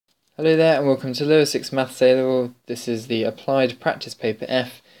Hello there and welcome to Lower 6 Maths A-Level. This is the Applied Practice Paper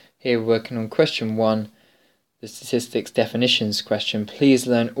F. Here we're working on question 1, the statistics definitions question. Please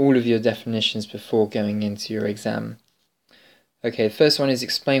learn all of your definitions before going into your exam. Okay, the first one is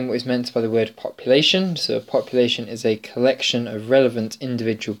explain what is meant by the word population. So a population is a collection of relevant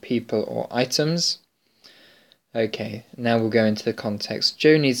individual people or items. Okay, now we'll go into the context.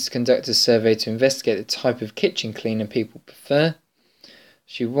 Joe needs to conduct a survey to investigate the type of kitchen cleaner people prefer.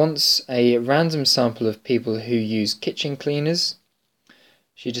 She wants a random sample of people who use kitchen cleaners.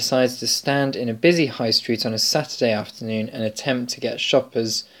 She decides to stand in a busy high street on a Saturday afternoon and attempt to get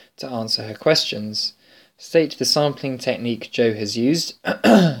shoppers to answer her questions. State the sampling technique Joe has used.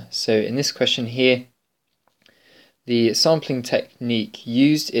 So in this question here, the sampling technique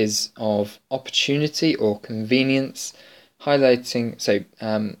used is of opportunity or convenience, highlighting,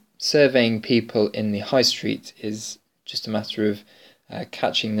 surveying people in the high street is just a matter of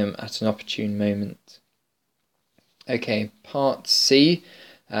catching them at an opportune moment. Okay, part C.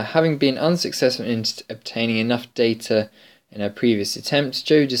 Having been unsuccessful in obtaining enough data in her previous attempt,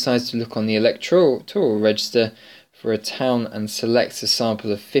 Joe decides to look on the electoral register for a town and selects a sample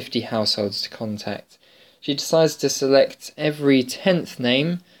of 50 households to contact. She decides to select every 10th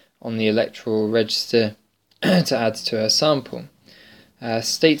name on the electoral register to add to her sample.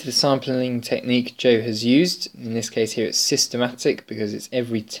 State the sampling technique Joe has used. In this case here it's systematic because it's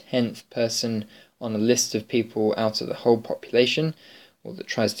every 10th person on a list of people out of the whole population, or that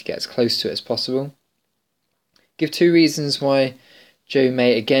tries to get as close to it as possible. Give 2 reasons why Joe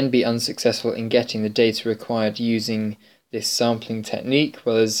may again be unsuccessful in getting the data required using this sampling technique.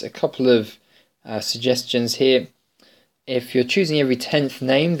 Well, there's a couple of suggestions here. If you're choosing every 10th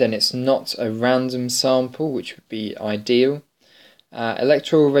name, then it's not a random sample, which would be ideal.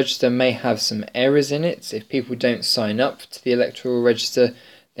 Electoral register may have some errors in it. If people don't sign up to the electoral register,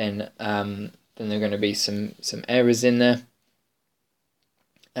 then there are going to be some errors in there.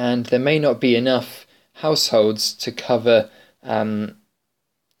 And there may not be enough households to cover the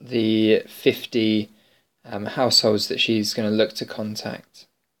 50 households that she's going to look to contact.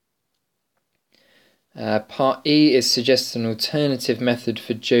 Part E is suggest an alternative method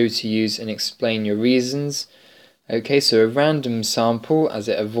for Joe to use and explain your reasons. Okay, so a random sample as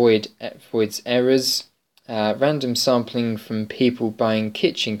it avoids errors. Random sampling from people buying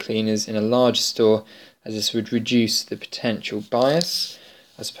kitchen cleaners in a large store, as this would reduce the potential bias.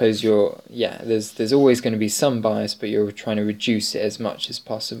 I suppose there's always going to be some bias, but you're trying to reduce it as much as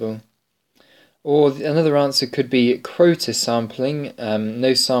possible. Or another answer could be quota sampling.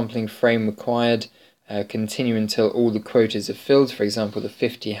 No sampling frame required. Continue until all the quotas are filled. For example, the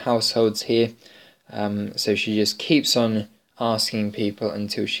 50 households here. So she just keeps on asking people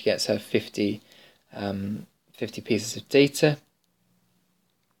until she gets her 50 pieces of data.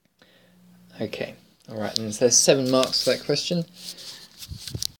 Okay, alright, and there's 7 marks for that question.